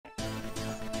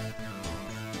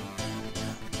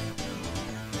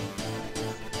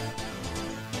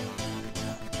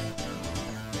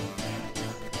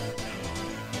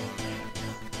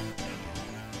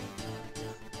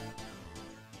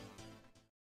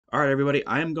All right, everybody,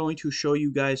 I am going to show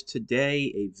you guys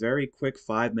today a very quick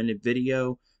 5-minute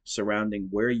video surrounding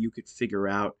where you could figure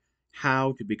out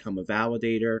how to become a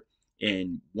validator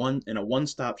in a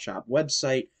one-stop shop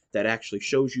website that actually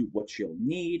shows you what you'll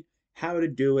need, how to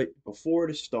do it before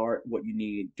to start, what you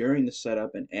need during the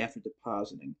setup, and after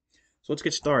depositing. So let's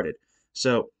get started.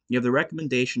 So you have the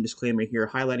recommendation disclaimer here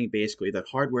highlighting basically that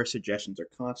hardware suggestions are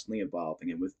constantly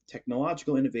evolving, and with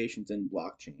technological innovations in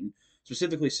blockchain,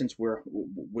 specifically since we're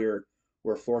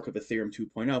a fork of Ethereum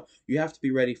 2.0, you have to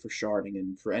be ready for sharding.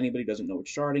 And for anybody who doesn't know what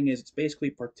sharding is, it's basically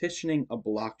partitioning a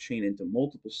blockchain into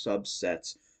multiple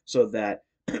subsets so that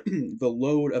the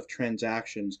load of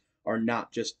transactions are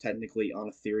not just technically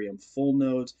on Ethereum full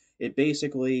nodes. It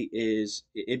basically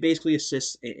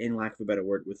assists, in lack of a better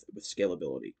word, with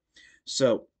scalability.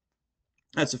 So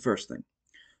that's the first thing.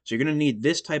 So you're going to need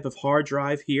this type of hard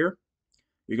drive here.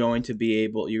 You're going to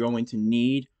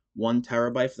need 1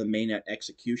 TB for the mainnet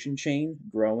execution chain,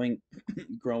 growing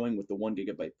with the 1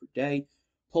 GB per day.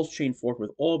 PulseChain fork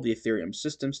with all of the Ethereum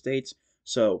system states.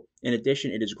 So in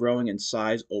addition, it is growing in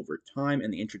size over time,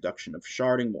 and the introduction of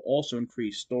sharding will also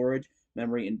increase storage,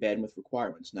 memory, and bandwidth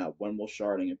requirements. Now, when will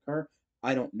sharding occur?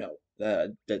 I don't know.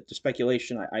 The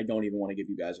speculation, I don't even want to give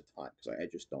you guys a time because I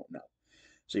just don't know.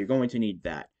 So you're going to need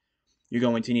that. You're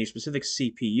going to need a specific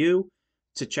CPU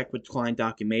to check with client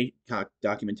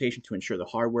documentation to ensure the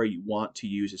hardware you want to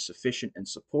use is sufficient and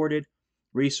supported.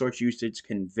 Resource usage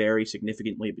can vary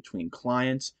significantly between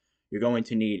clients. You're going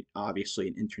to need, obviously,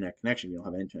 an internet connection. If you don't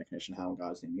have an internet connection, how in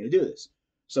God's name are you going to do this?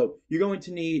 So you're going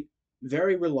to need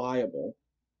very reliable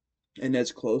and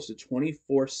as close to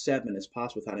 24/7 as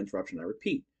possible without interruption. I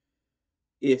repeat,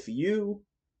 if you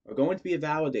are going to be a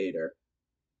validator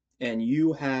and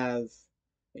you're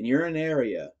in an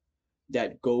area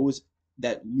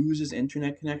that loses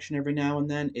internet connection every now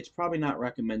and then, it's probably not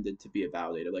recommended to be a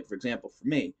validator. Like, for example, for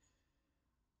me,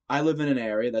 I live in an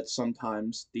area that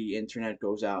sometimes the internet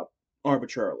goes out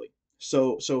arbitrarily.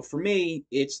 So for me,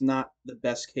 it's not the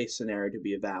best case scenario to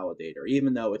be a validator.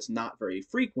 Even though it's not very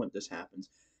frequent this happens,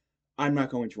 I'm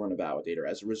not going to run a validator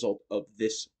as a result of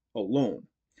this alone.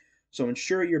 So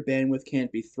ensure your bandwidth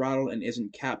can't be throttled and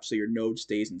isn't capped so your node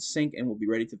stays in sync and will be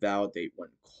ready to validate when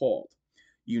called.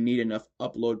 You need enough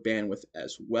upload bandwidth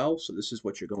as well, so this is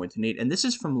what you're going to need. And this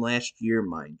is from last year,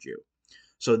 mind you.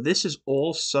 So this is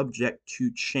all subject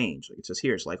to change. Like it says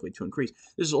here, it's likely to increase.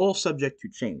 This is all subject to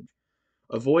change.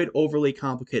 Avoid overly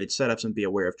complicated setups and be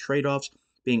aware of trade-offs.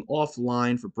 Being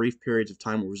offline for brief periods of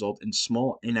time will result in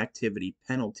small inactivity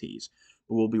penalties,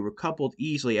 but will be recoupled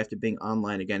easily after being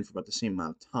online again for about the same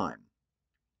amount of time.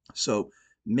 So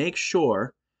make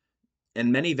sure,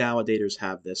 and many validators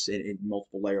have this in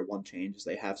multiple layer 1 chains,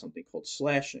 they have something called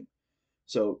slashing.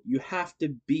 So you have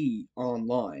to be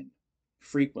online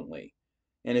frequently.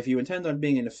 And if you intend on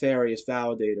being a nefarious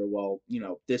validator, well,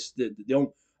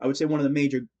 I would say one of the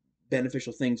major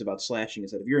beneficial things about slashing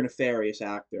is that if you're a nefarious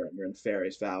actor and you're a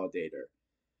nefarious validator,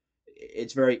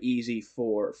 it's very easy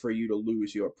for you to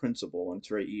lose your principal, and it's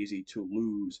very easy to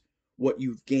lose what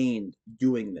you've gained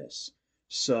doing this.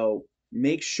 So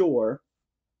make sure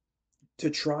to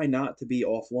try not to be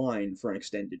offline for an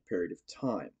extended period of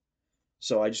time.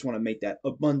 So I just want to make that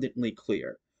abundantly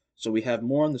clear. So we have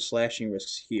more on the slashing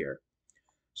risks here.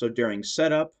 So during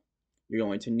setup, you're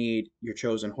going to need your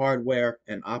chosen hardware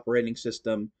and operating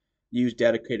system. Use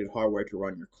dedicated hardware to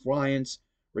run your clients.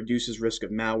 Reduces risk of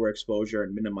malware exposure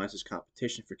and minimizes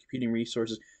competition for computing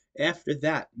resources. After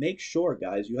that, make sure,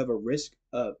 guys, you have a risk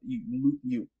of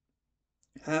you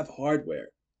have hardware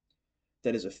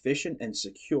that is efficient and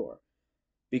secure.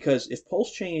 Because if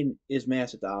PulseChain is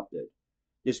mass adopted,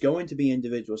 there's going to be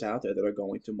individuals out there that are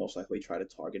going to most likely try to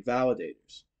target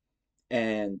validators.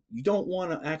 And you don't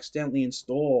want to accidentally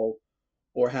install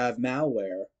or have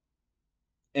malware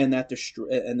and that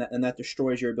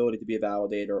destroys your ability to be a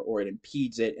validator, or it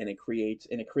impedes it, and it creates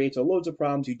loads of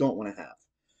problems you don't want to have.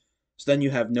 So then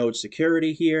you have node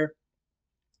security here.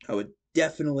 I would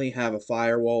definitely have a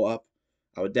firewall up.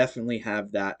 I would definitely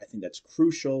have that. I think that's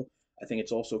crucial. I think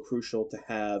it's also crucial to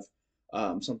have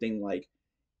something like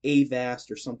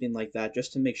Avast or something like that,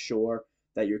 just to make sure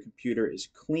that your computer is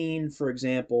clean. For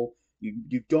example,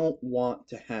 you don't want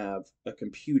to have a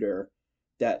computer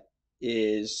that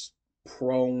is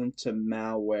prone to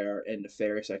malware and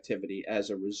nefarious activity as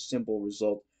a simple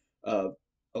result of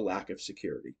a lack of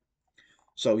security.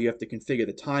 So you have to configure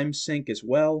the time sync as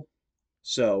well.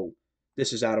 So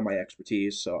this is out of my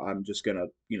expertise, so I'm just gonna,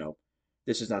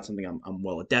 this is not something I'm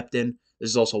well adept in.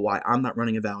 This is also why I'm not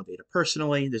running a validator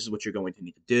personally. This is what you're going to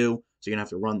need to do. So you're gonna have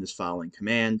to run this following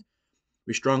command.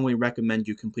 We strongly recommend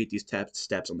you complete these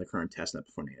steps on the current testnet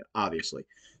before needed, obviously.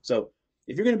 So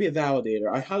if you're going to be a validator,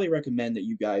 I highly recommend that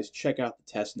you guys check out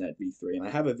the TestNet v3. And I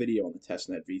have a video on the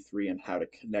TestNet v3 and how to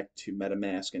connect to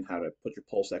MetaMask and how to put your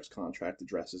PulseX contract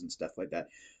addresses and stuff like that.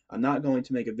 I'm not going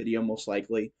to make a video most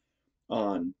likely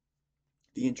on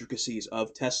the intricacies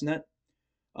of TestNet.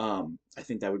 I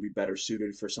think that would be better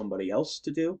suited for somebody else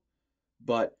to do,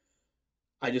 but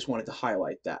I just wanted to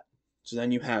highlight that. So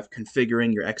then you have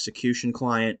configuring your execution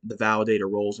client, the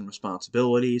validator roles and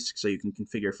responsibilities. So you can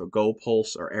configure for Go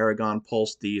Pulse or Aragon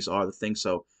Pulse. These are the things.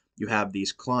 So you have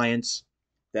these clients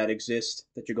that exist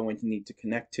that you're going to need to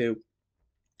connect to.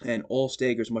 And all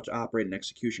stakers must operate an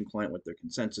execution client with their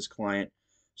consensus client.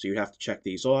 So you have to check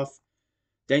these off.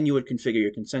 Then you would configure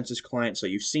your consensus client. So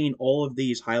you've seen all of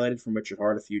these highlighted from Richard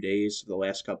Hart a few days, the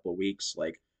last couple of weeks,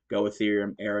 like Go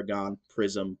Ethereum, Aragon,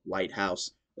 Prism,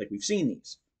 Lighthouse. Like we've seen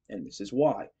these, and this is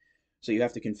why. So you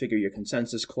have to configure your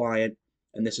consensus client,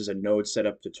 and this is a node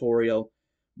setup tutorial.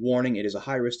 Warning, it is a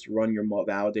high risk to run your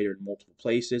validator in multiple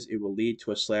places. It will lead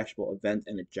to a slashable event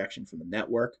and ejection from the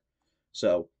network.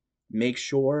 So make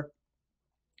sure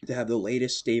to have the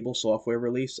latest stable software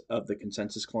release of the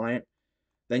consensus client.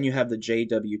 Then you have the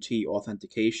JWT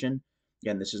authentication.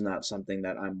 Again, this is not something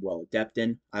that I'm well adept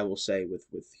in, I will say with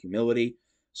humility.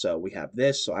 So we have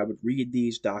this. So I would read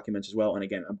these documents as well. And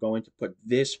again, I'm going to put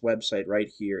this website right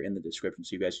here in the description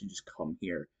so you guys can just come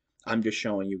here. I'm just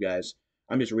showing you guys,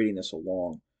 I'm just reading this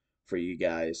along for you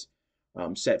guys.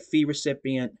 Set fee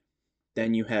recipient.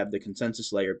 Then you have the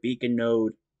consensus layer beacon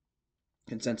node,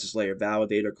 consensus layer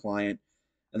validator client.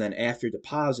 And then after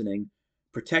depositing,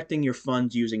 protecting your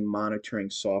funds using monitoring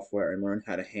software and learn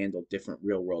how to handle different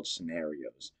real world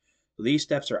scenarios. So these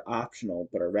steps are optional,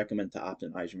 but I recommend to opt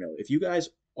in as you know. If you guys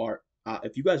are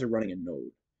running a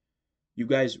node, you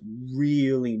guys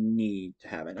really need to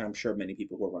have, and I'm sure many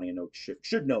people who are running a node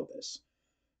should know this,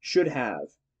 should have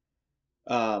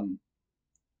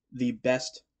the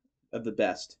best of the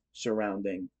best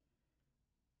surrounding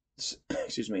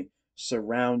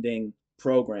surrounding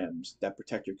programs that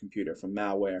protect your computer from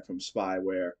malware, from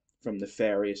spyware, from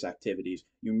nefarious activities.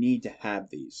 You need to have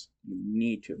these. You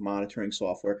need to monitoring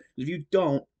software. If you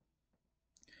don't,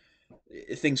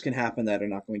 things can happen that are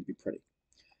not going to be pretty.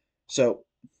 So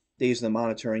these are the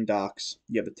monitoring docs.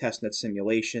 You have the testnet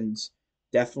simulations.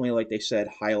 Definitely, like they said,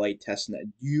 highlight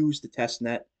testnet. Use the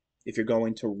testnet if you're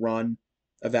going to run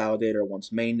a validator once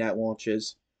mainnet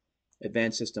launches.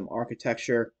 Advanced system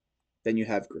architecture. Then you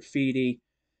have graffiti,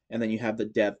 and then you have the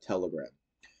dev telegram.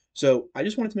 So I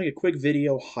just wanted to make a quick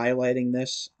video highlighting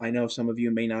this. I know some of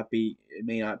you may not be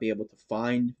able to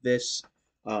find this.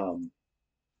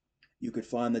 You could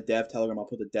find the dev telegram. I'll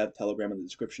put the dev telegram in the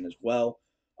description as well.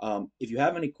 If you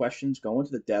have any questions, go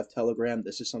into the dev telegram.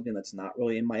 This is something that's not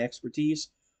really in my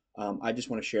expertise. I just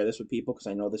want to share this with people because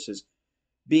I know this is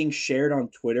being shared on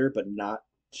Twitter, but not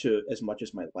to as much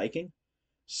as my liking.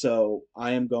 So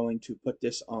I am going to put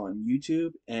this on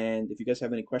YouTube, and if you guys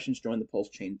have any questions, join the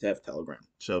PulseChain Dev Telegram.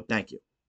 So thank you.